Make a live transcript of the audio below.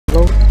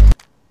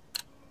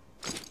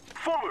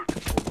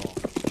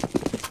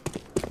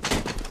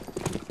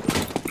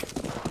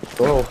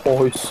嗰度開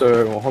箱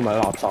喎，開埋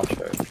啲垃圾場。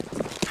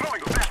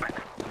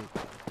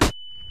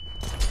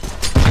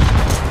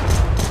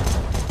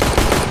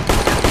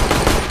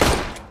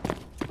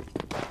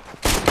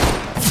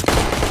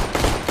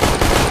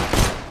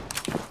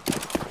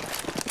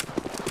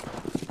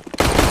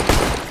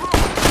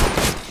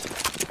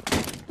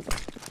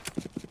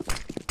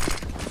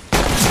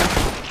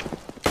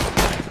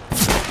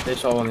你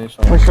錯，你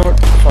錯。One short.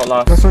 Short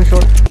last. Last one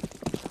short.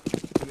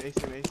 Same ace.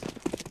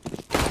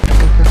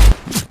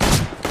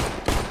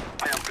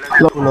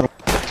 Low.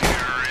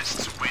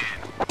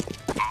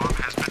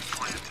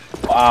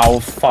 哇，好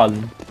瞓。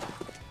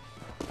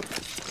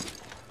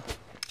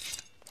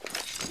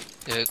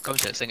今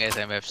場升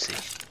SMFC。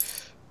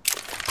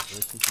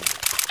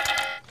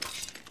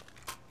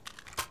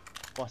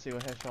哇，4個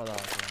headshot 啊！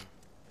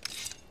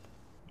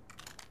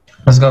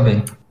 Let's go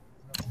B。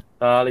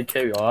啊，你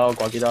carry 我啦，我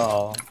掛機得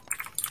我。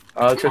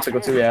啊，出去食個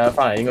宵夜啊，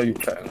翻嚟應該完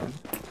場啊。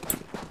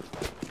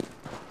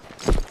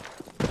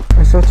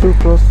I saw two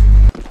close.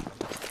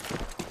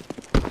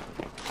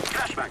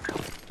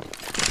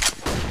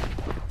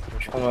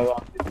衝啊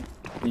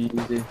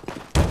！easy。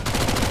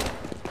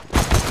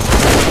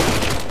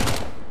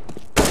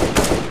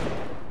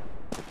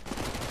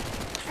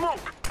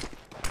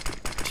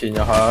前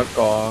又係一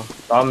個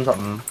打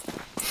55。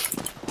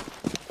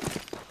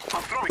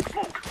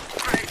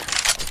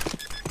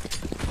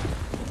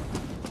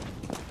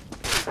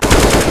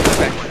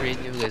Factory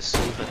New 嘅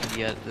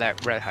Souvenir Lab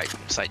Red 係唔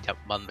使1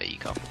蚊美金。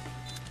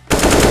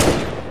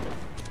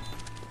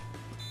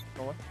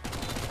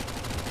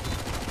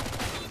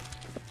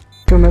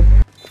Two mid.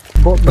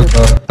 Both mid.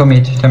 Two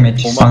mid. 3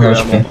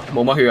 HP。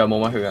冇乜血啊，冇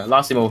乜血啊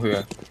 ，last 冇血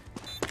啊。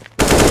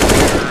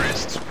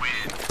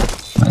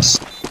Nice。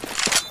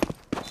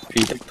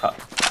Predictor。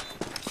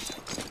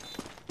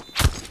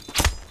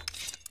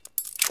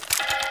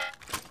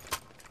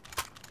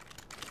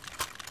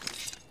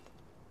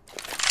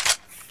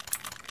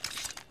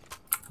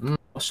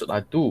What should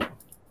I do？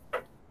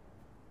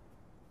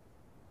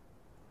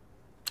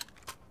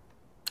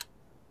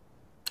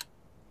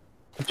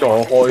 再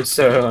開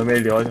箱啊！咩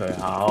料啊條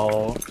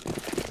友？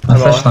係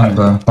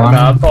咪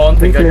阿當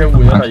定雞雞換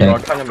咗第二個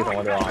坑入面同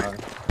我哋玩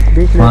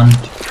B clear.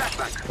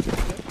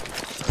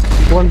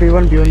 One B.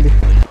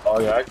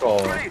 我有一個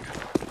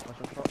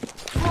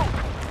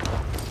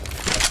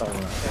送啊！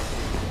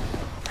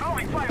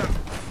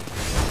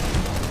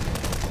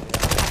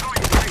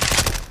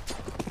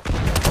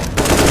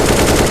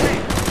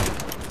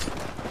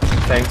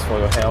 Thanks for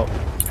your help。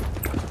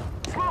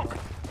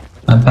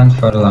 I planned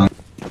for long。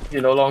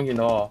 見到 long 見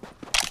到我。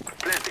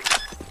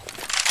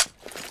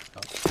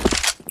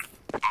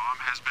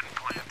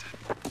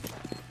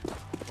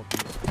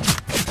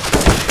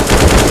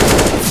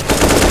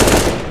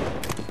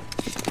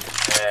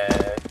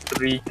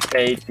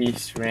3K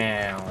this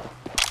round.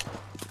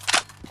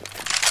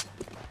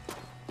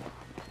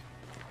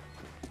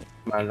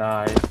 My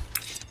life.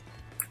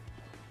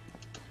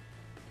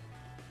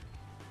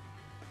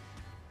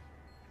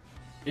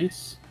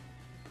 This?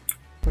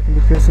 Fucking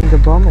defusing the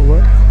bomb or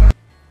what?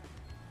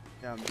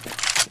 Yeah.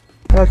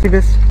 Keep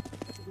this.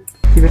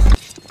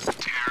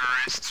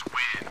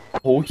 好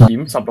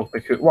險16滴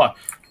血，喂！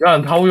有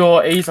人偷咗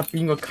我 A 十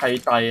邊個契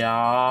弟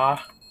啊！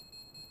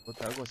我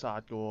第一個殺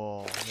嘅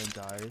喎，靚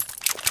仔。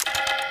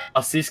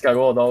assist 㗎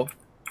嗰個都。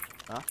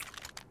啊？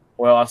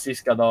我有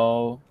assist 㗎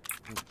都。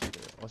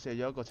我射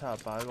咗一個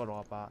78，一個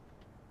68。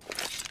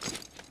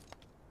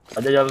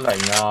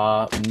110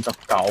啊，59啊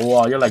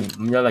，105、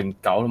109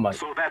同埋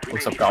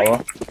69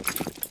咯。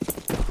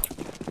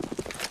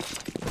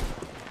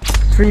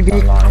3B.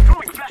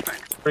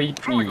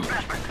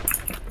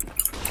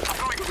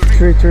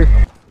 3B。3.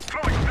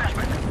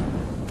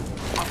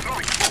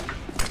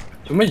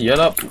 做咩而家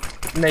粒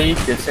nade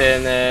嘅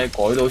聲咧改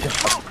到好似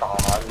核彈？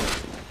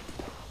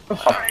核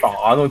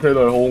彈我聽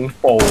到好恐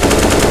怖。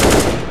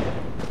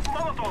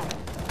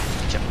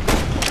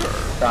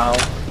Down。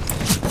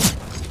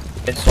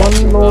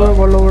One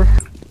lower.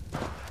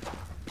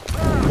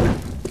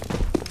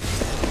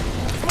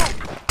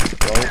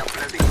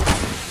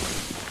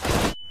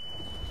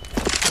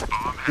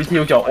 BT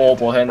好似有 orb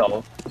我聽到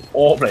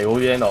 ，orb 嚟好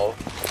似聽到。哦，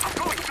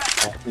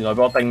原來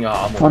俾我叮咗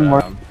下，冇 One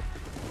more.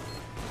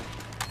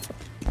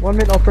 One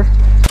mid upper.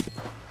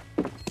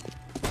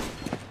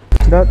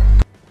 That.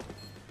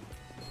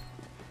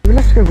 The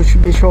left guy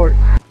should be short.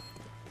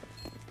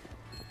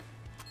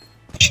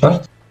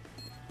 Short?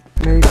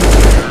 Maybe.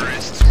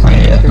 Oh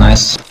yeah,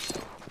 nice.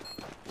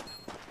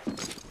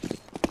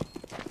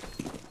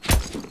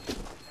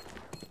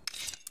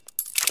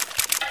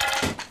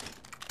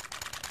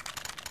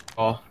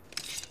 Oh.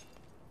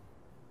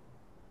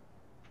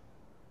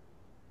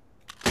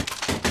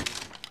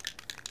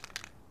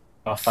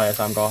 Ah, fire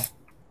三哥。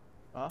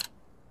啊？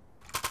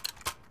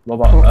攞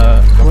把攞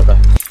得。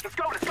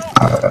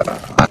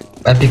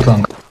I pick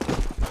long.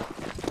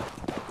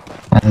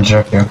 And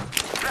drop you.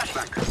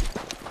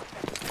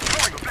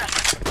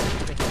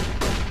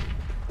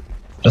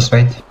 Just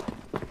wait.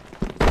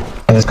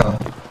 Let's go.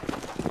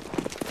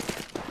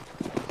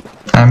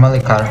 I'm only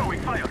car.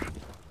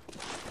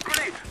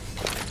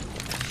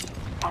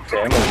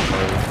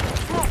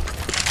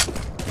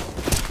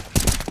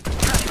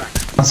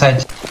 One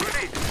side.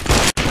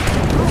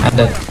 I'm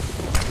dead.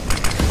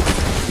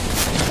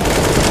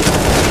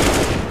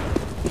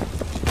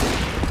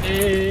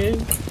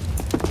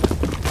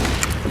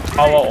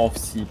 Power of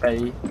慈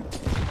悲。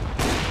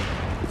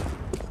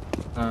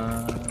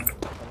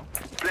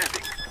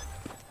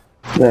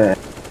There.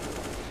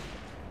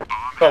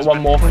 Got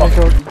one more One fuck.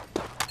 short.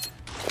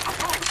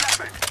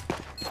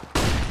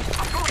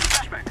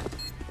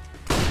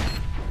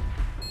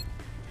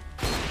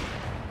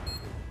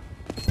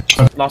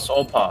 Last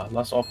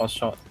upper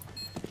shot.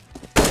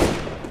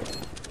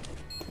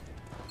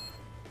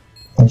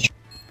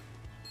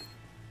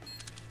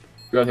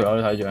有條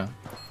友你睇住啊！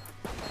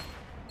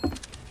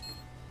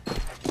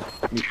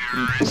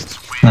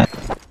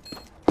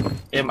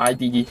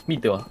 MIDD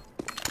middle 啊！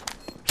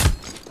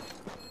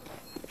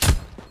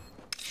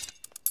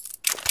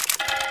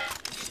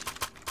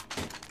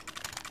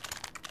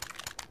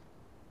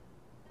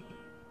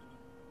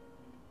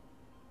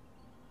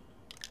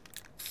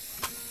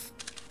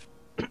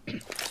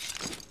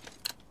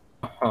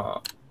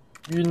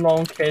 冤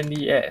枉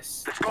Candy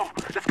S。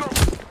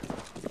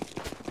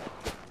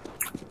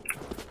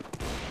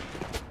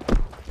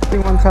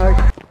 Ping one side.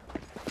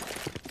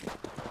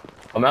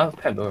 係咪啊？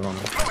聽唔到佢講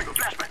咩？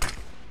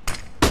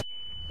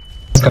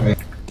 It's coming.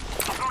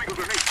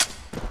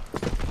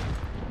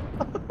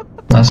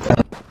 Nice.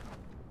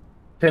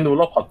 聽到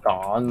粒核彈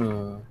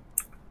啊！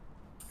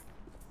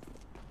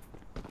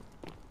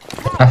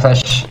 I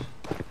flash.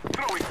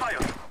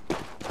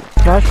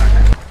 Flash.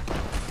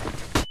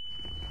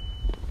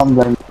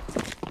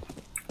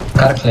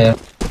 Car clear.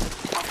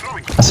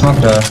 I smoke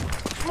door.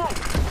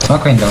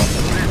 Smoke window.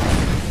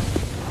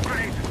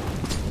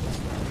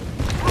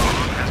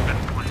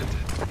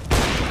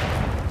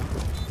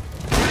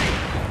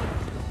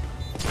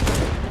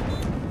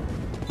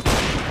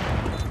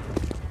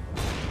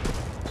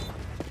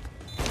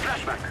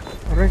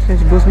 Alright, can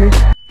you boost me?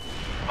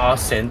 啊！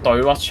成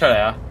隊屈出嚟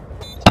啊！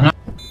 In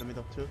the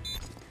middle too.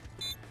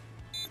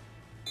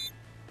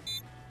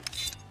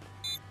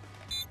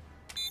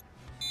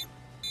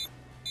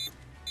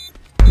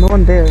 No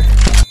one there.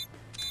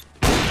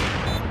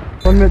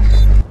 One mid.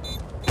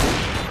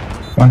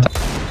 One time.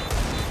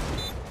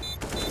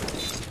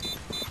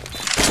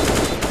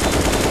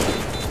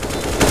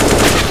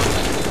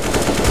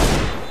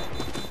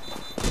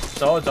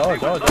走！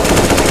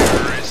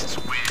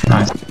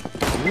 Nice.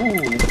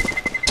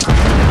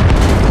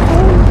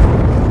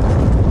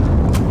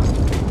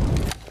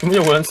 咁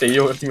有個人死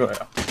咗，邊個嚟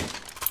啊？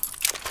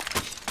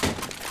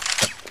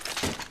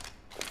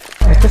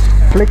 I just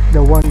flicked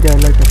the one guy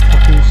like a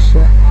fucking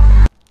shit.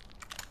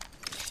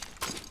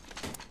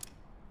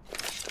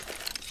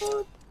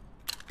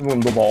 點解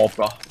咁多把 op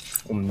㗎？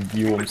我唔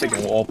要，我唔識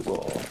用 op 㗎。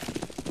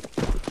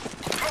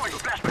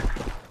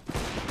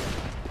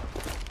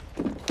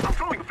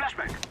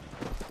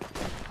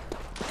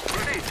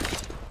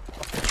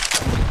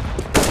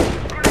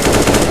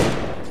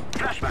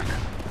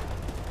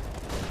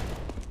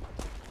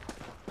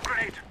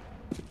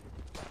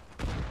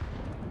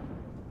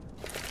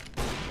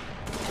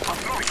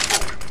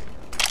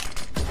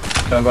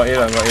 兩個 A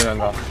兩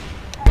個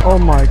Oh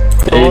my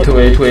god.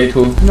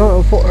 A2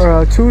 No,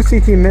 two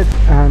CT mid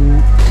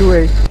and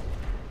 2A.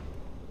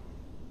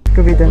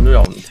 Could be 我 them. 都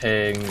有唔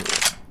聽喎。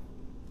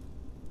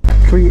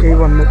 3A,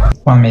 1 mid.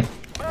 One mid.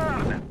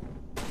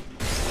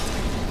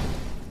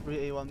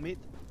 3A1 mid.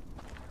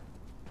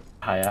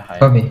 係啊係。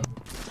 Copy.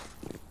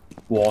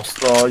 Was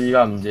咯，依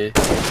家唔知。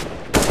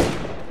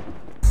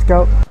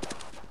 Scout.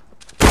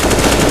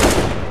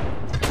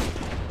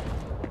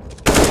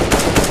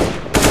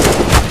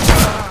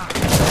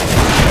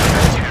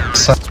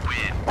 So,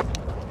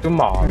 都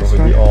慢喎佢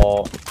啲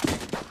op。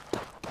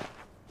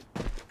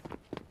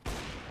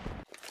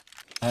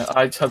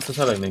係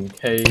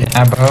I7700K。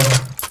 above.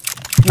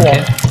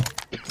 Okay.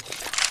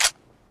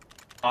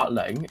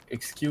 80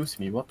 ？Excuse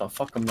me，what the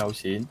fuck 咁有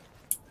錢？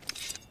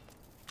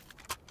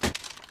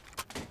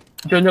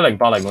張1080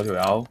嗰條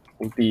友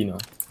好癲啊！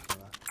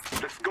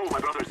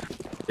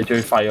你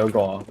最廢嗰個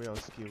啊，好有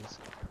skills。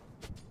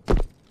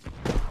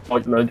我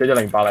兩張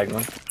1080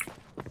咯。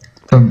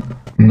 To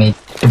mid.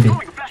 To be.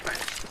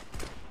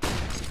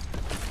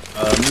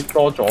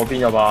 多左邊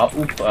有把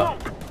Oop 啊。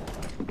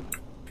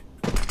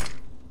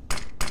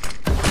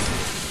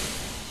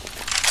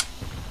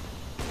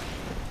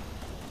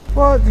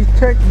 What? You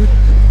check.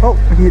 Oh,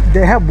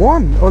 they have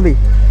one only.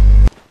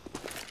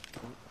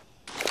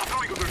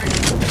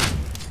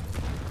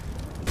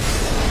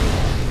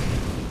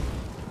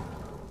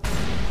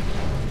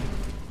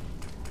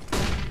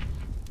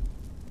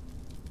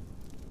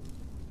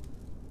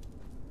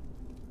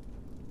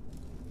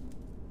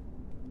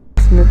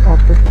 Mid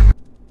upper.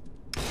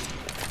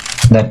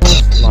 That.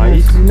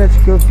 Nice. Let's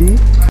go B.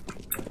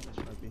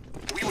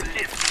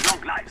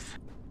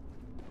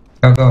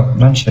 Go.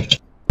 Don't shift.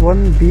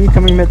 One B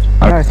coming mid.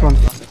 Nice one.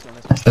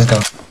 Let's go.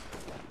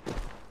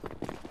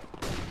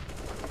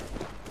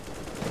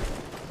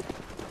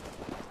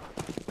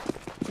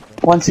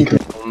 One CT.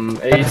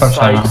 A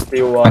side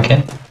still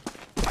Okay.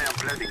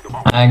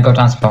 I go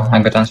transfer.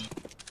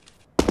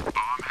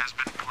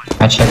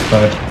 I check.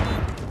 explode.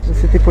 The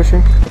city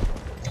pushing.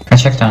 I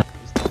checked down.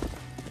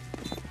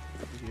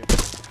 Here.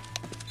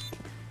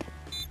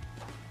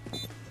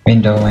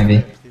 Window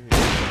maybe.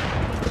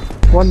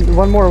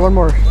 One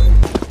more.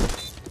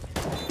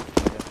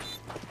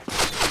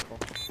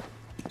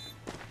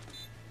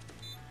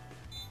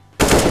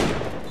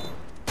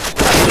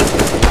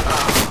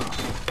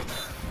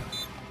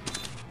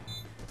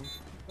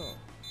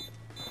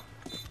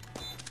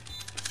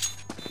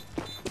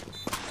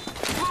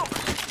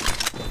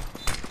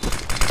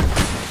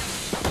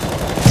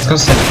 Let's go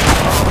sit.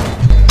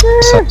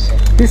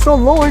 He's so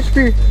low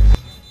HP.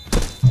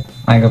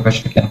 I go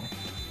push again.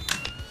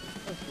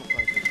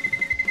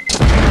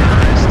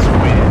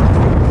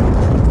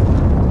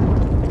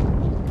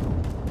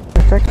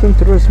 Attacked him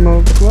through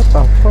smoke. What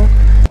the fuck?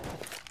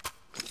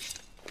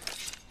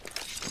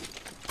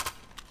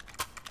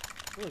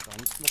 그러니까 안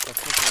스모크가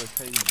스모크를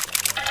차이입니다.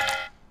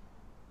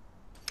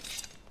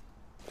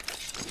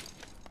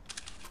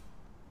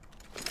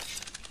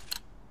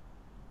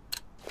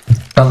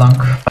 Go long.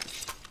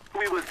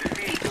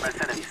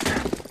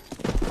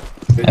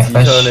 佢智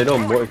商你都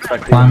唔好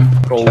expect 啲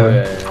高嘅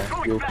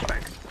要求。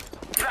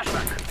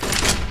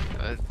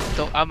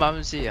都啱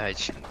啱先係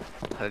全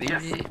係啲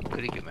嗰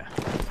啲叫咩啊？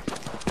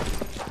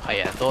係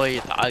人都可以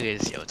打嘅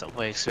時候，就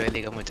可以需要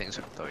啲咁嘅正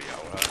常隊友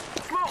啦。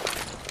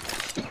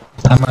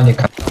I'm already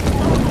cut.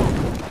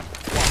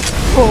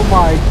 Oh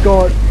my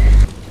god.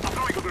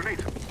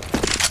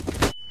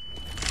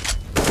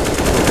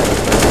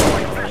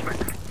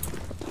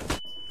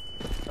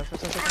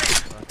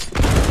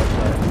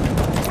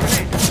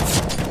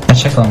 I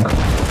check long.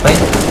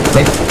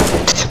 Wait.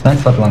 Plan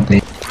for long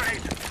please.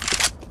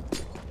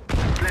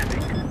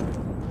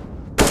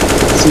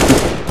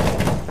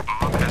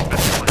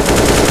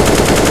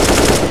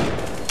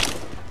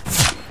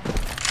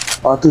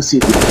 Auto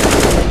city.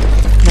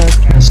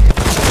 Nice.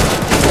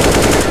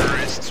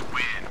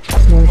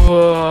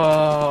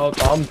 哇！我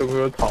打唔中佢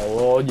個頭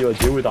咯，我以為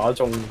自己會打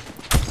中。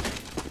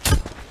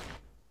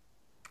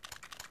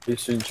你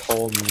算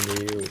錯誤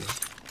了。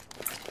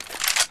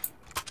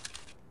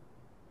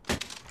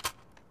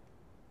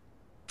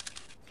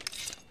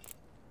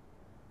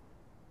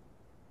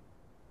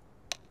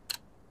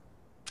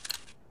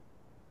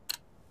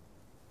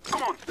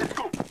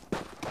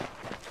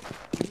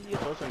依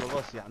左上嗰個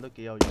時間都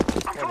幾有用，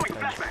幫你計。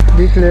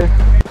 Be clear.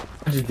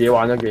 跟住自己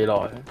玩咗幾耐？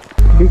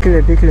 Be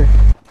clear.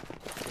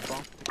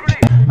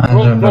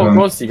 嗰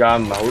個時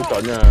間唔係好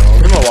準啊！我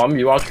今日玩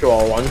Mirage 嘅話，我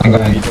玩咗個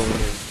幾鐘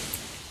先。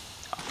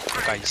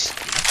計時。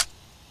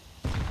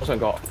我上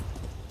角。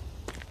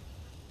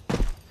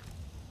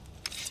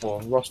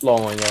哦 ，Rush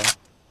Long 啊應該。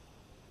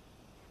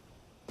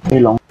A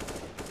long.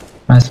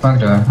 I smoke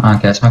door.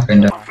 Okay, I smoke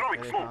window. 俾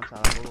你斬晒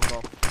啦，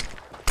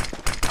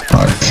高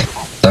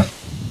高。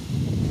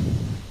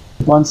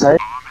 Oh, One side.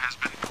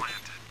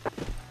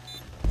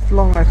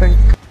 Long, I think.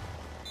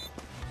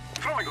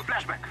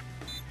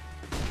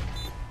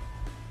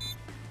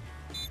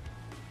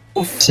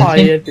好快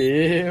啊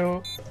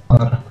屌！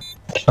 or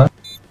short.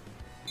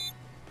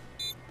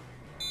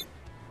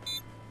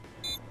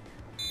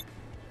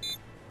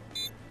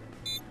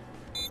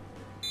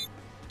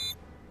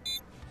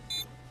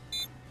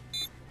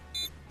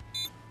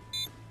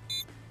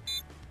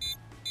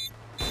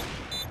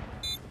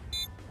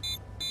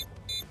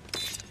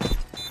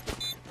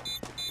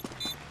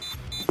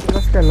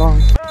 Let's get long.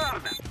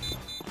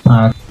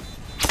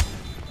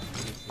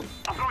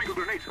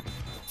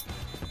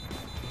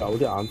有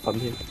啲眼瞓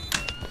添。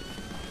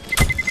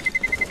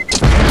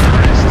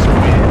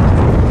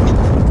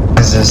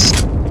This is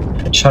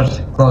short,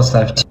 close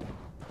left.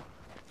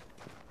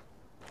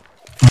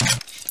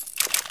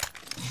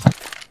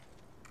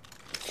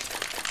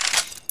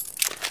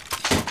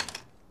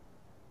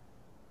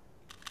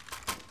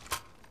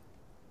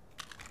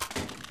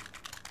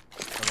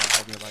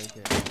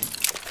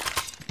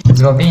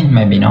 Let's go B,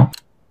 maybe no.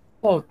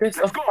 Oh, there's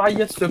a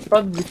fire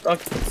serpent with a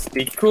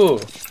sticker.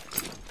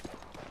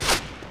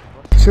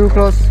 Too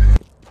close.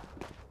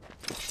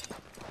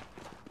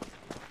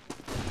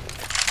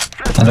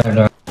 Another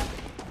door.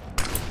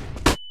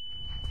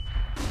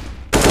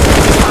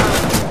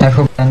 I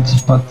hope and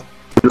what?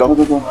 Go.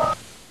 Let's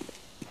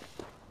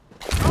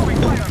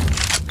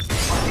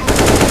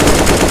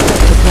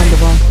land the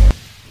bomb.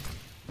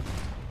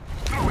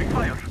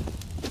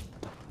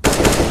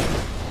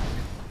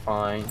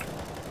 Fine.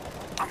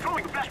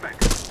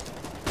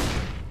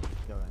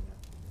 有人嘅。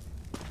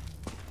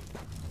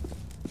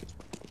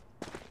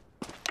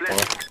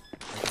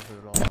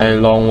A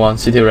long one,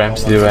 city ramp.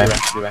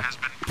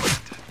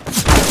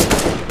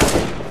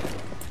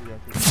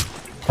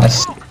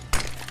 Yes.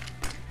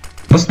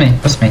 Boost me.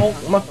 Oh,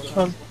 much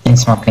fun. In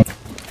smoking.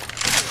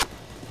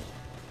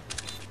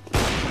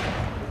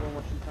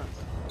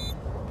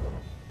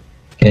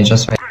 Okay,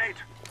 just wait.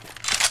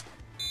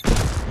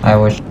 I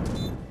wish.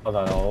 我大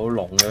佬好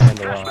濃嘅聽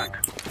到啊！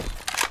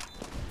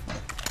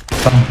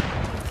 Come.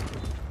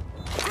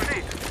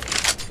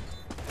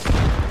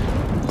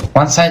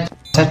 One side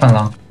one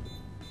long.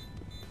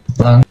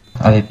 Long,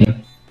 AVP.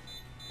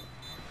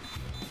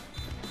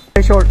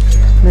 Very short,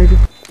 maybe.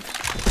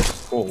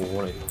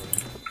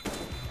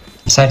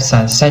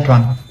 Side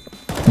one.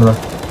 Bro.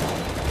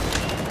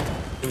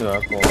 邊度有一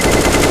個？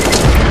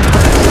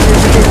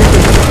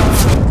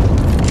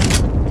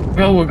點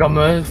解會咁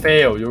樣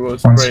fail 咗個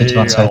spray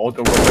㗎？我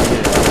做過乜嘢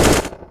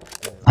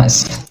啊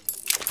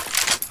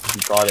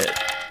Nice.？You got it.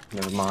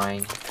 Never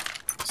mind.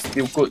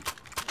 Still good.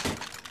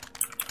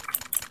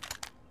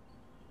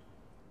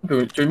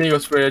 佢最尾個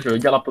spray 咧，仲要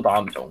一粒都打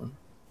唔中。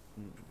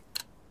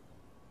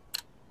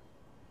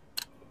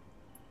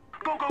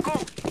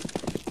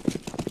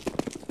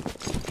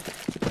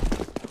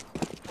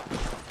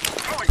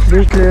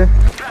B clear.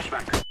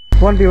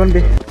 1B,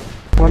 1B.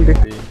 1B.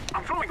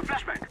 I'm throwing a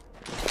flashbang.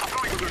 I'm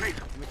throwing a grenade.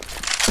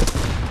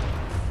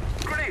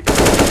 Grenade.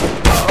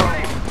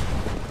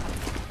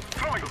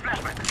 Throwing a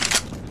flashbang.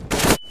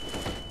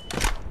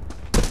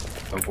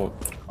 有個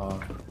啊，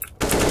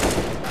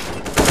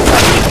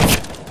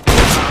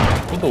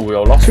嗰度會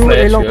有粒 Two A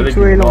flash long, 嘅，你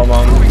two A 見 long. 啱啱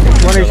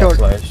One A 有粒 short.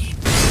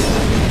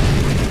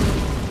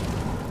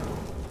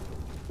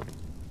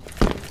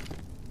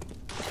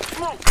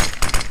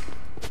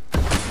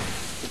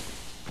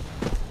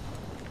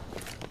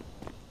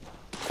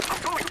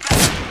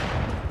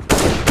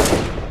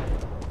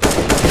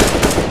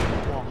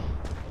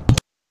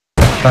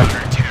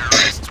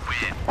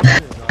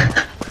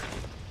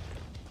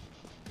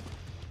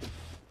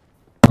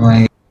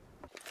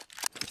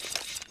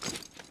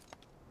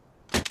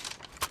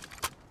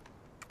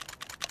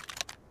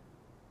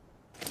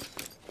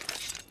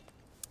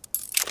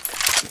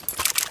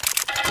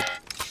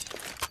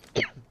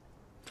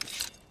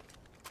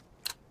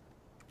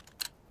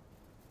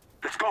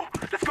 Let's go.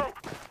 Let's go.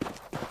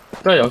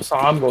 即係有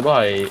3個都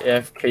係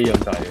AFK 咁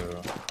滯㗎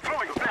喎。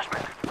Throwing a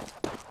flashbang.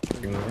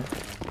 點嘅？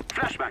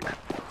 Flashbang.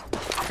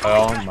 係啊，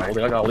唔係我哋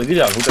一㗎，我哋啲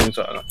人好正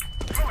常啊。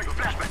Throwing a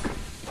flashbang.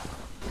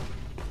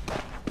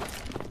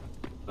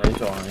 呢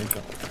座呢座。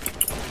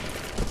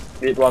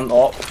Mid one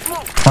off.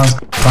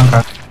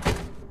 banka.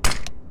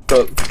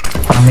 Good.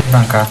 One mid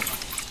banka.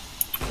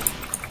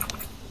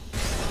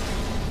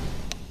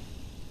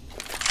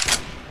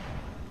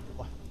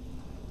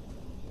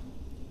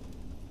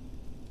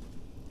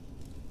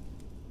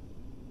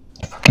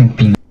 Fucking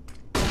ping.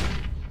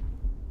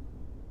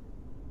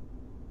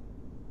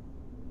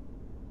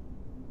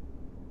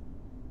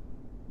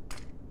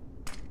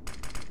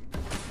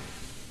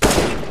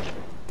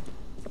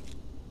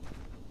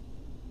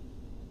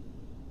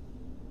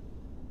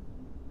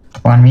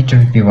 One mid to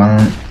VP,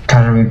 one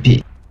car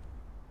VP.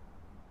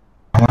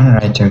 One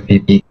right to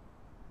VP.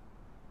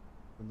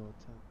 換到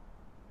七。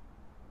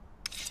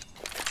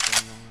咁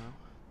樣啊！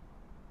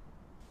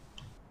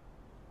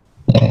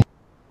 Yeah.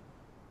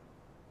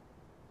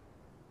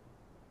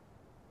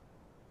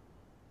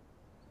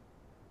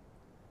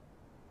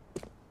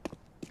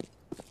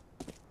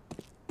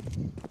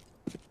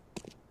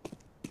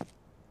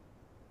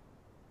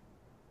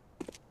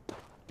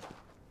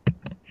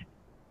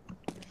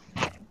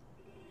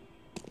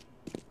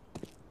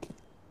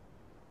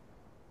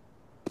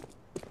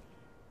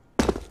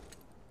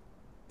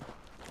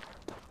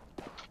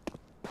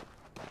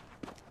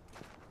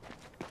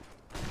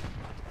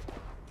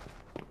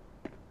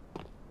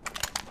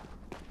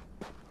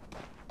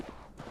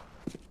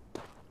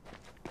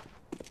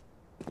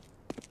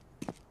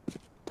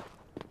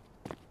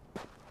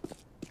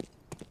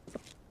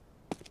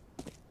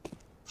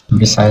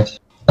 Besides,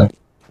 I am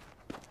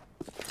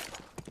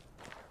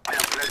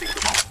planting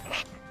the bomb.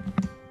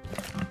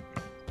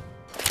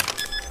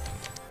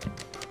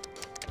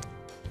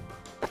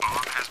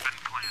 Bomb has been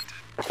planted.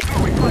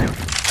 Throwing fire.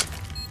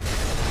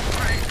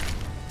 Grenade.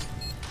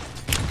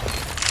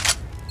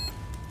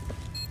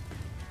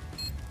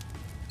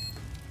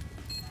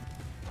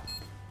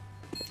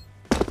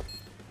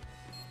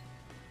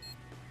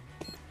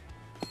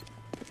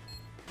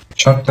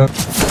 short up.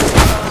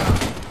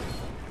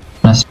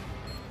 Nice.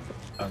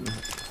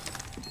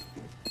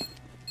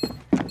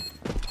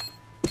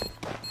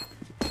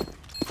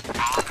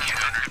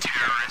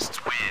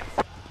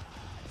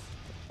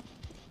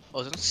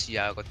 我想試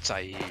下個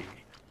掣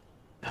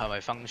係咪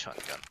function 緊？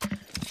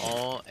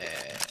我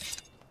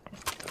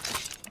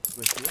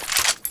會試啊！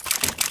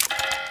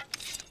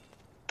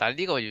但係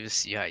呢個要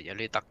試係有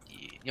啲得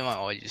意，因為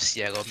我要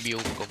試下個瞄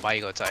個咪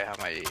個掣係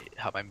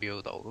咪瞄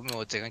到，咁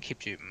我陣間 keep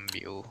住5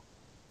秒，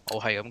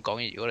我係咁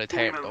講，如果你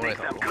聽唔到，你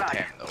同我講我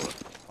聽唔到啦。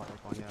我哋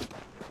講嘢啊！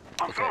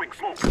 I'm throwing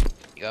smoke.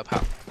 而家拍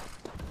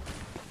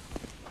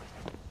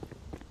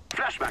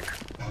Flashbang.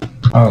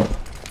 Oh.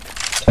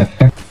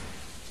 Perfect.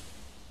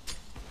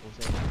 好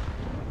聲，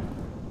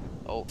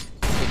好，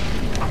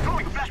 I'm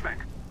throwing a flashbang.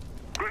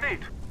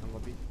 Grenade. 兩個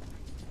B。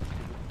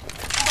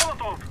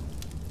 Molotov.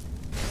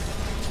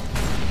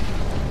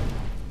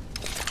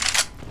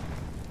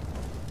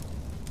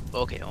 不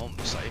過其實我唔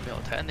使咩，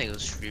我睇緊你個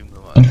stream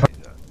噶嘛。其實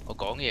我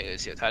講嘢嘅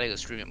時候睇你個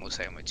stream 有冇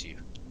聲咪知。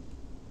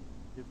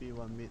要 B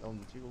one mid，我唔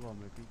知嗰個係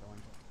咪 B 講。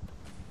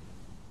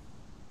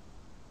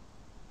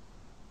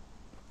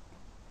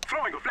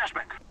 Throwing a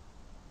flashbang.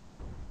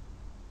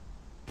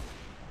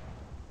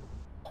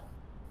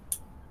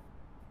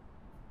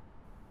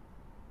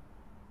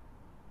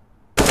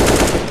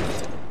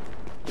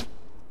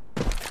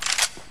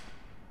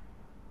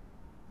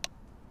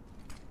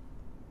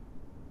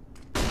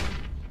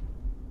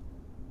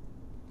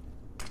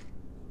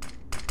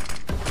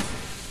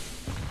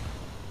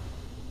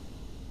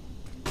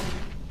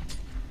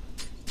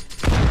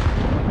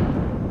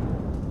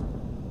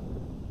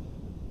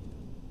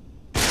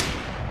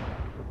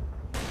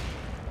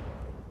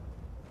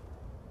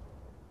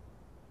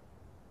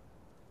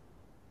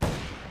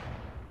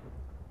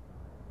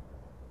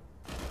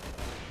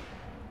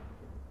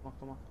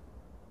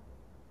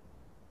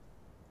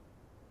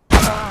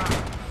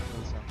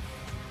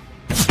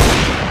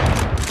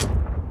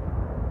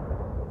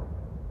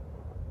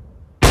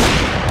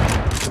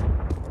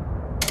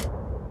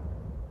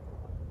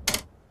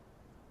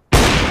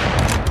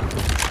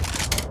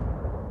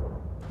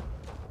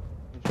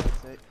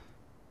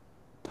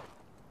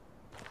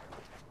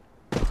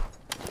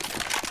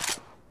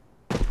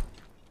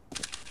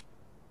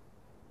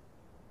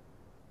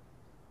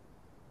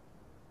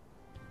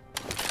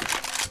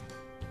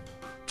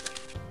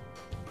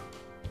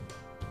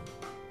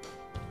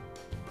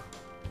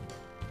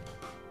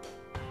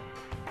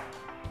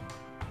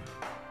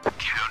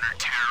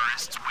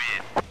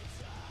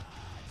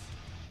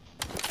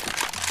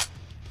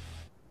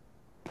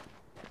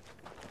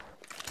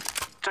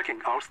 Checking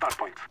our start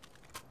point.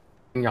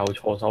 又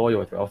錯手，我以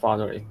為條友翻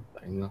咗嚟，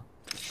頂啊！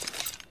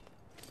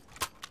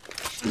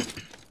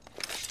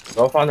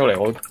條友翻咗嚟，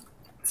我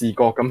自覺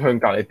咁向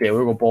隔離掉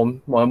咗個波，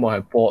望一望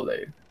係波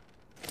嚟。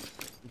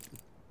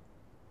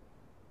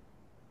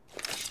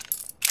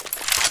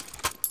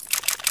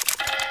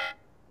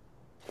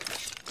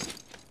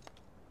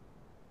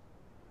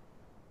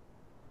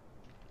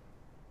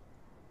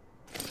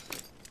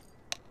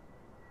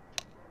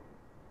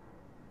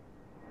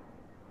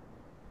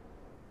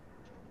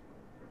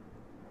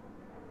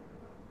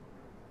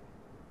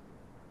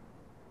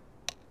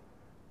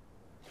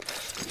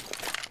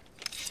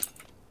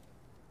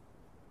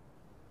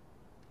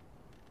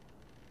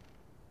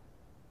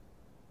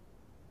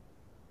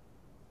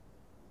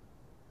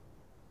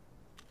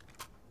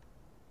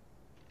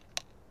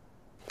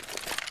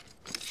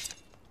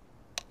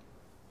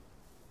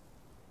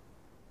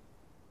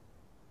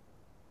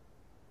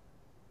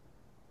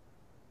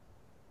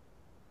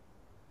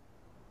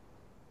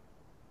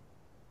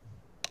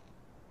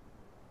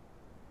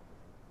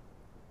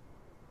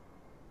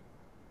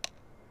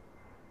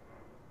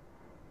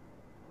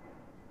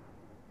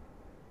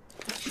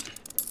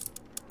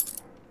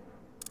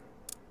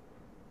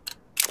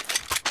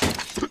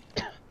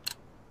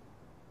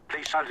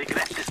They shall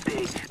regret this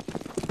day.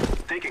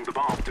 Taking the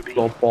bomb to be.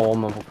 攞波啊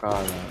嘛，仆街啦！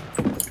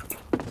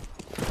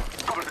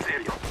 Cover this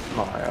area.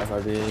 買啊，快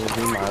啲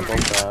啲買波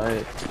仔！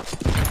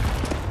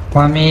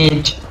 One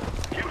mid.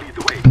 You lead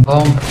the way.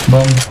 Bomb.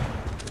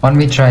 One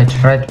mid right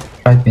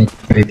mid.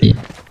 VP.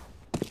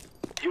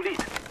 You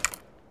lead.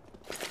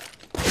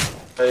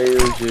 飛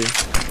住！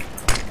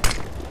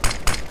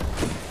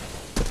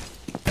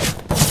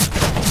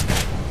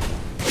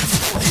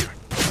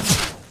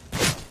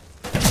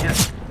 Yes.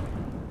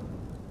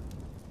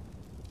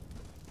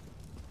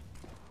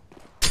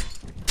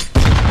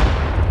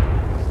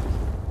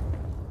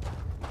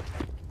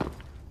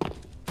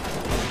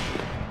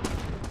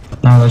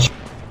 Now let's.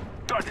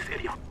 Guard this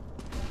area.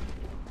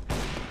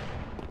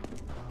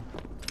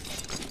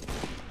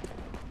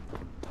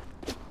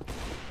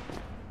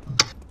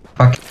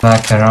 Fuck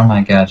backer, oh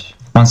my god.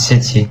 One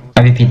city.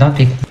 AVP, don't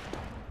pick.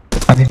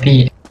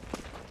 AVP.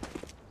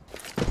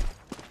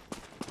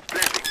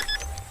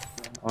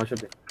 我喺出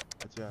邊。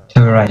我知啊，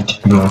 To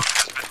right, blue.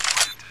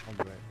 我唔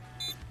理。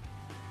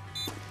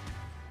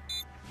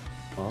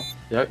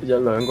有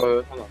兩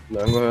個去吞啊，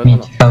兩個去吞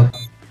Mid, 啊。 help.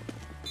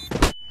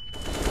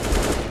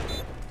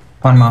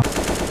 One more.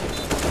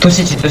 Two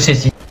city.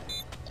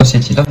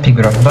 Don't pick,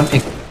 bro.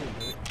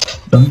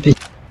 Don't pick.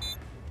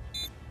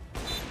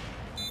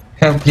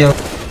 Help, yo.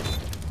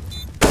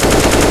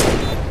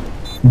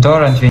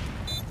 Door and win.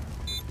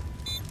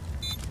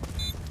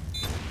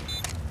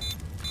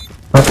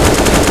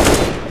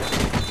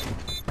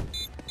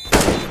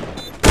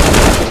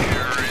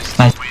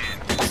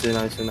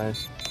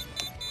 Nice.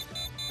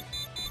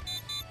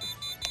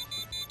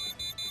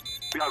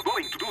 We are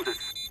going to do this.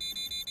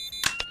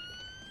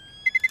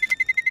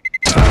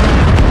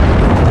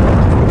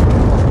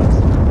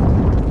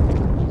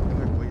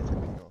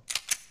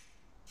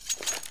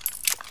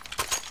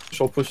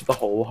 short push 得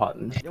好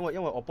狠。因為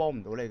我幫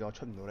唔到你㗎，我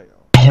出唔到嚟㗎。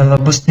 Hello,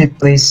 boost me,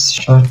 please.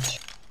 Short.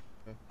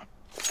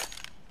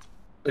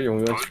 即係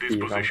用咗 speed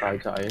咁大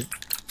仔。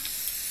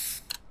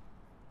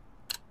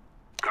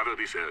 Cover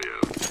this area.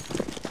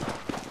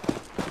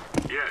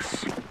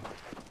 Yes.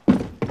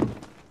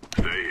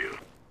 Stay here.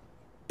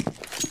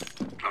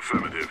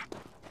 Affirmative.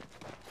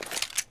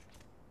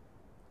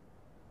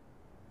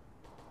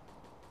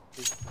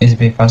 Please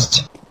be fast.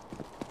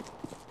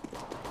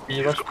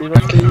 Speed。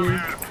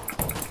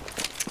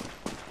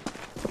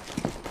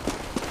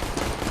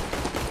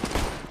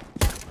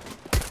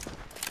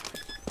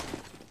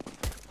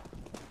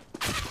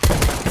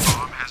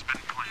 Bomb has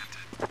been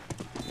planted.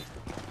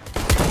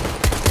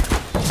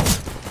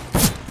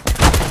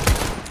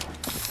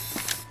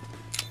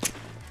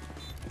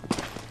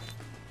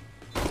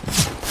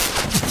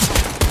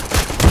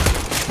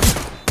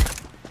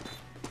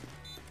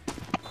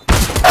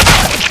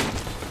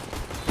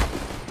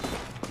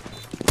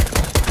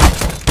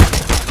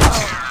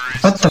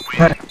 What the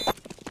fuck?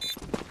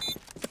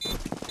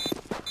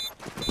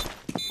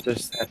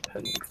 Just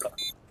happened. Let's go.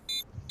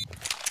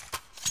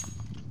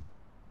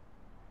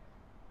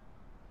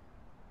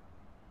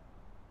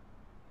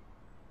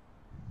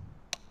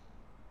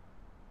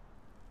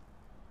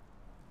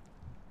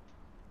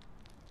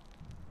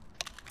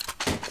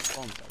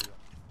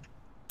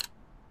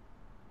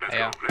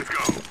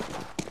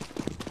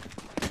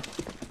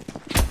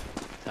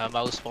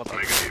 mouse spot.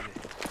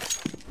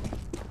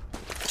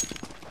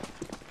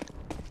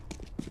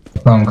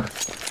 Long.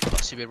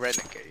 Should be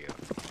renegade.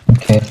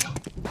 Okay.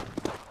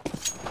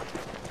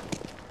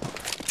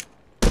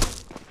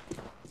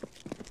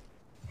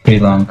 Pretty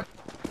long.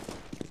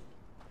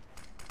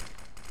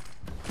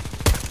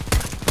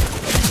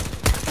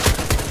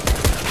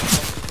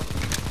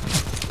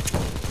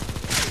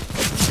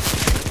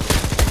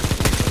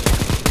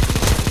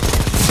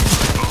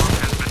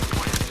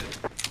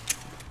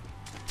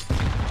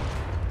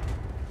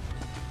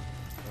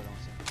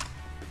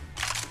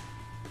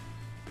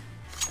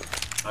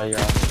 係啊，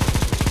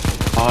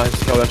唉，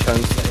夠一槍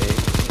死。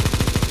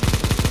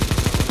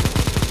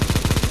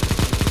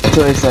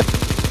最食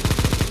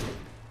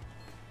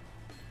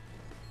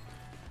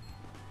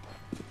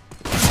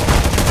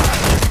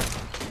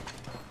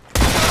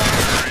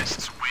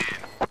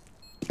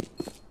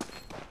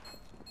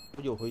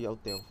我以為佢有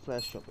掉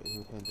flash 入嚟，佢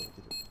聽到呢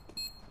度。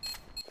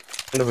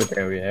聽到佢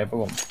掉嘢，不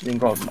過應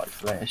該唔係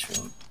flash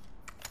喎。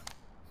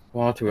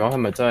哇！條友係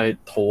咪真係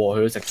肚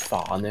餓去咗食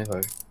飯咧？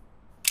佢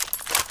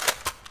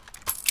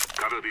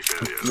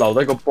留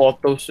低個 bot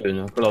都算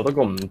啦，佢留低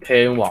個唔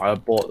聽話嘅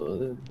bot，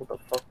冇得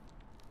忽。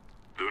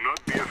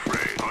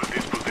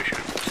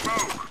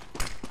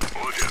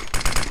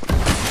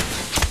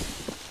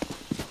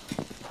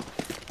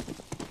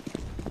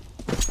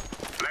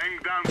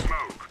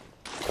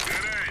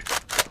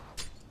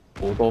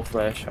好多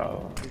flash 啊！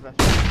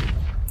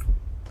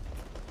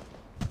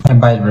 I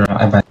buy it, bro.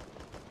 I buy.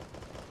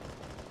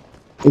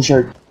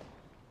 T-shirt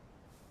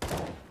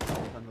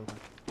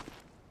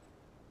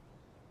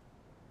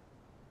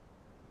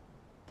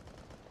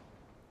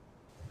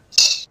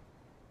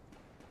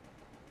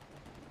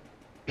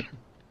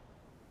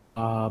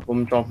啊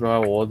，boom drop 咗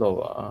喺我嗰度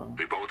啊！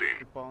貼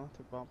幫。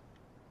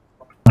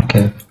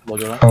Okay. 攞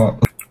咗啦。Oh,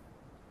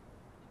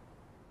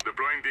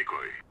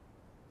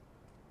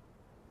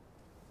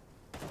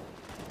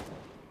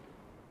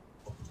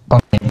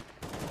 okay.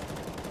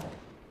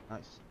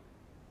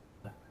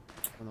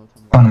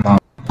 Nice。One more.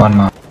 One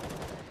more.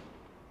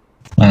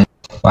 Yes.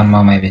 One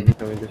more maybe.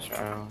 Doing this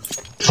round.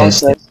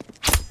 Yes.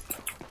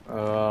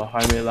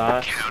 High me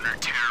last.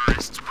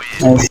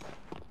 nice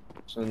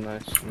So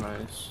nice.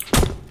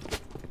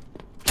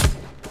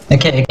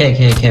 Okay,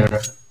 bro.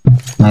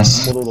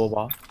 Nice. 摸到攞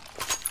把。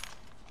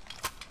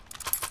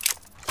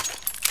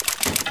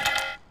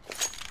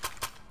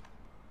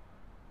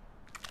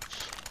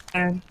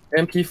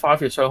MP5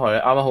 嘅傷害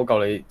咧，啱啱好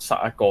夠你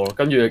殺一個咯，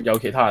跟住有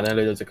其他人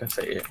咧，你就即刻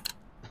死嘅。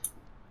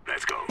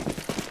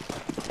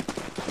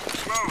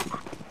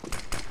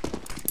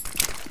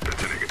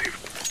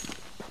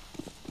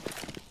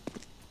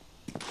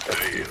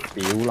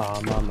屌爛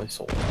啦，咪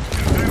傻！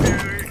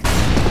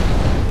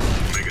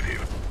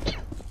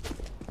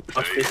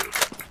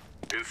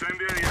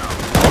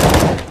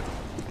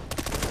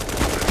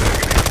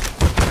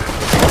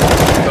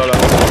夠兩個。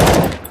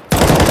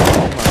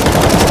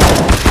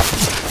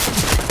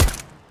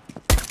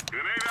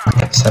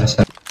Okay,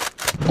 sorry.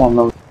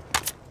 download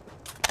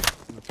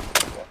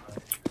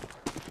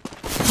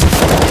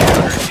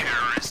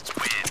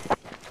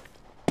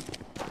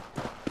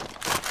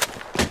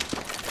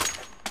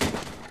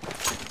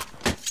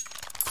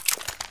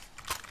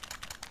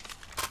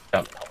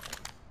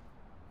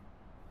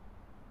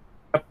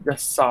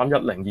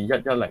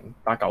 113102110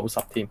打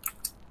90添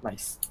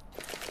 ，nice。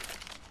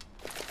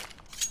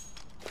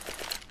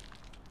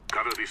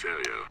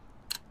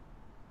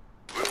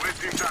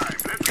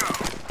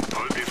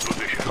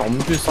咁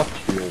中意塞住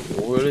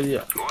我嘅呢啲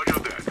人。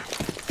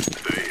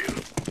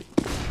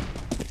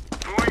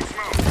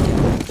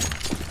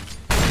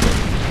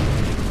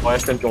我一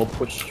陣做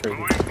push 出去，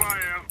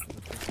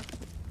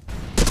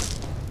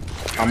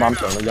啱啱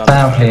上咗一。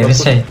Okay,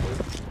 let's see.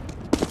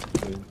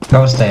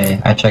 Go stay.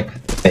 I check.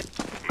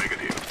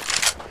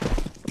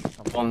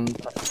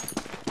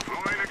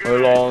 去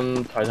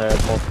long 睇睇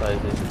boss 低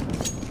先。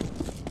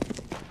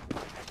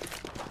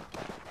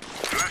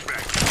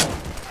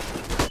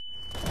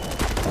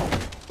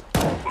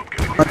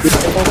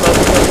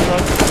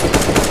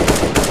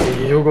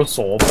屌個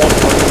傻波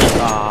跌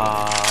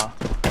啊！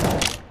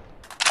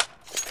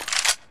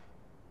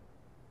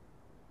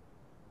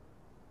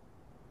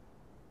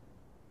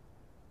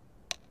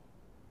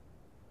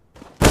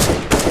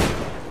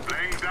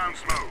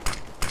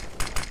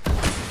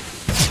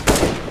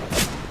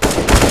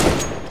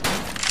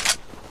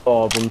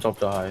哦，半執就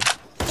係。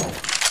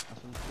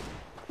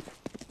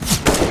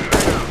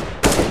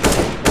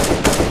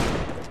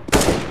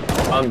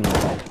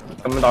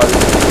咁樣打呢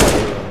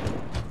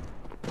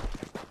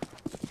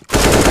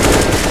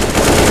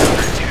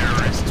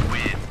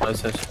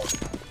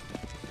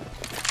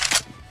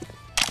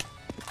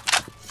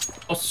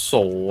我傻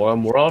啊！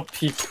無啦啦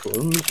pick 佢，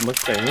做乜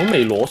勁？都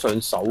未攞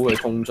上手嘅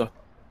衝出。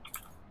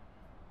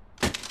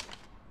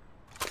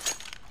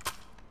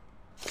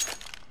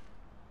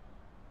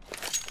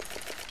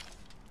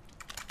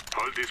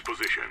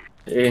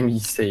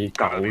M249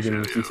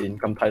啫，之前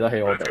咁睇得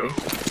起我哋。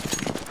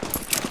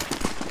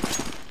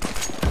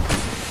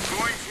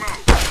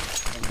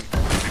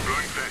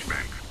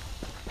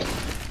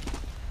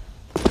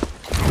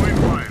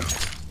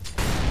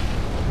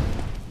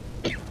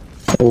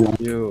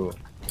要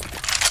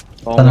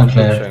當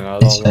pushing 啊，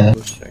當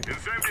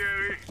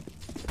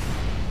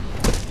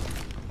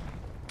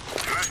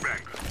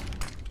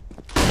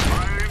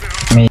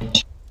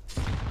pushing。Meet.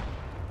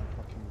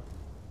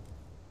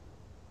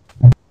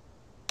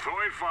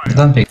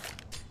 Don't pick.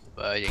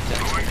 認真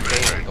重機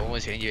嚟講，我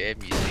想要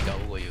M249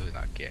嗰個要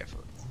拿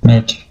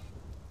gap。Meet.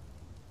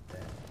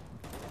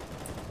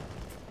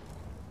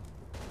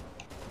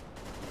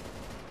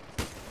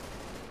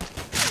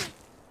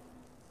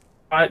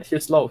 Right,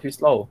 he's low,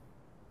 he's low。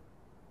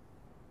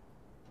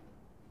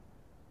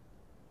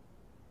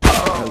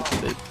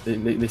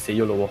你死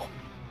咗咯喎！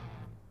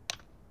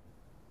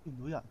見唔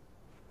到人。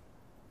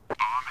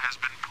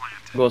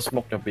嗰個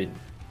smoke 入邊，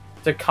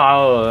即係卡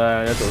嗰度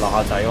咧有條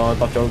罅仔，我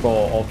得咗個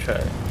op 出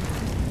嚟。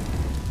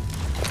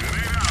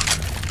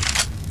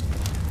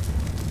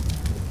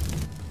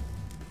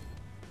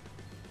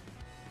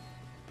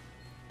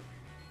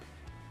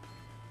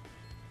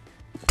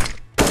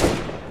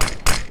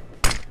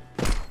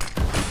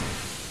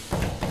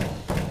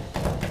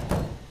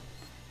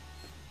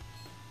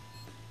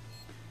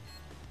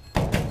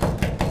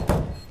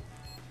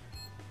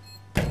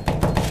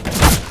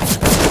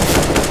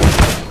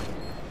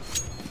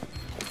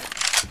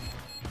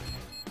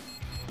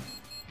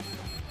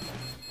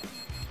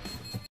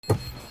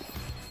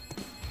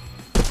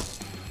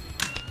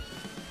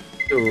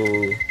要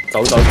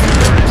走走出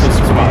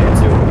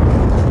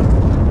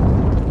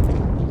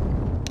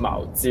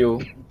茅招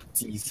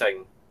致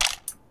勝。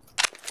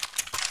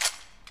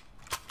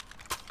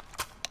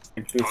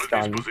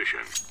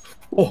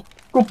哇！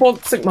個波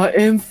食埋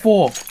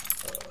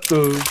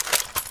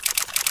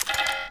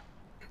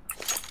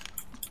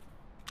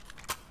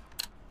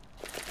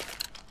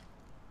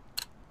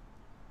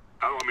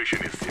M4，Our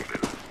mission is simple.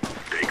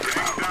 Take them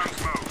out. Down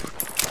smoke.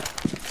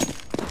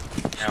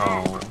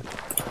 哦。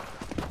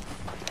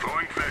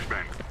 Throwing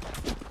flashbang.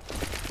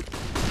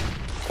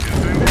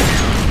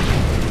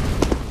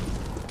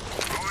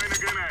 Throwing a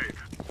grenade.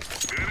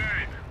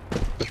 Grenade.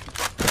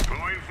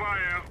 Throwing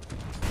fire.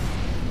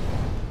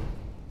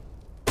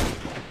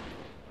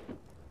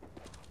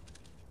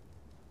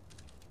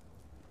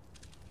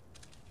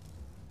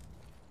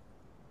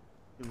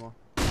 點喎？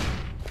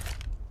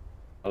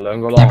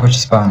兩個 Can't 咯。 push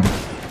spawn.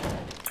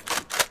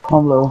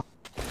 Home low.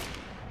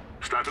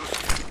 Status.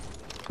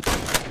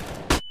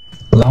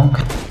 Long.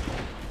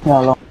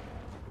 Yeah, long.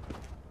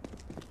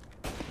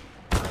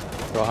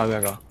 個係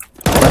咩㗎？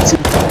 Let's see. 冇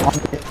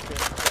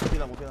飛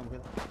啦冇飛啦冇飛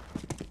啦！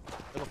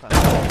一個近，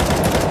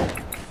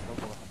有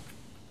個近。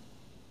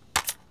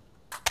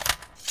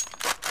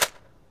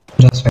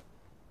 Just wait.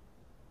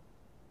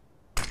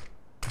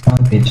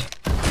 One pitch. 係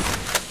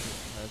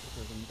啊，佢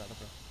咁打得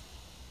㗎。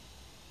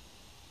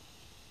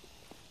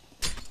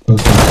 Two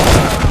pitch.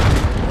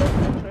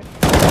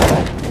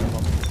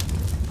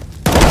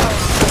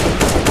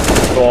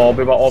 個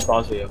俾把 op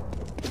打死啊！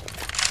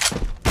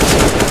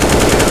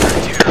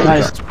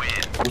 Nice.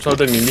 好彩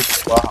對面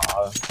miss 咗一下啊！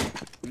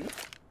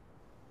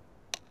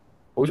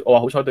我話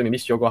好彩對面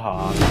miss 咗嗰下。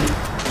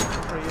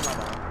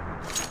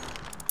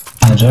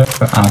 I drop.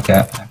 Okay,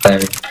 I play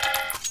it.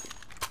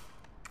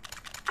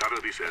 Cover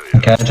this area.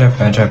 Okay, I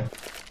drop.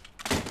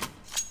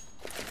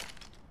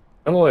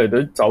 咁我哋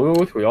隊走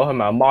嗰條友係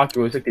咪阿媽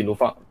叫佢熄電腦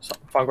翻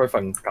歸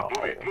瞓 Move 覺？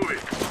 it. Move it.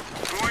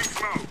 Throwing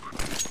smoke.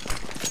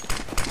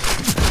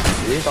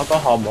 咦，打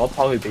下唔可拋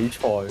去比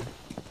賽。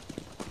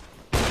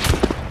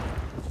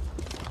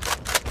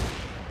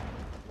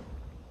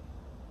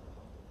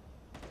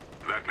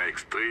 That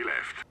makes 3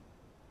 left.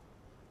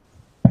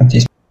 What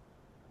is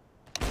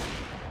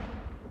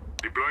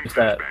Deploying What's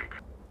that? flashbang.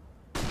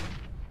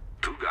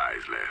 2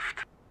 guys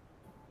left.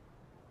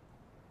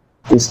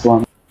 This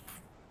one.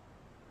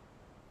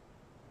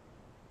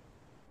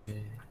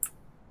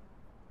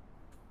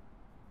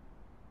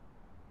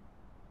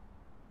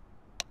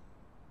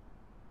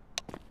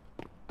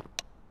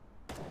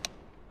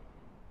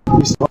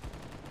 This one.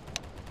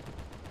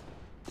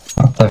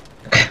 what the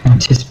fuck?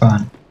 What is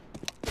spawn?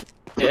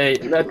 10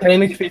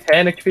 HP。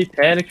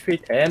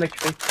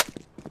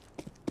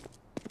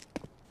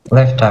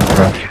 Left up,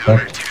 bro.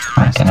 Left.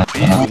 I cannot.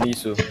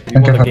 Lisu，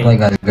 Thank you for playing,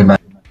 guys. Goodbye.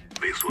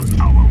 This was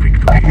our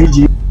victory.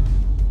 GG.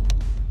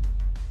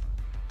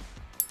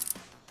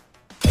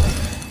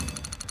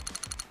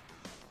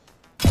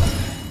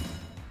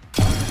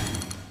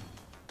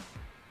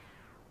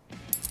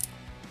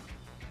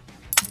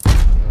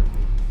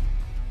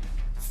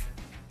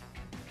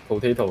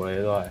 potato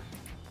嚟都係。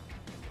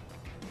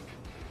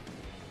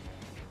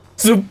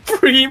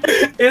Supreme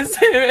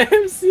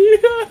SMMC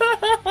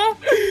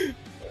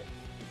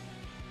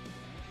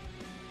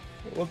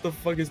What the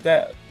fuck is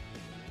that?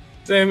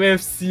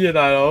 SMFC 啊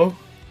大佬。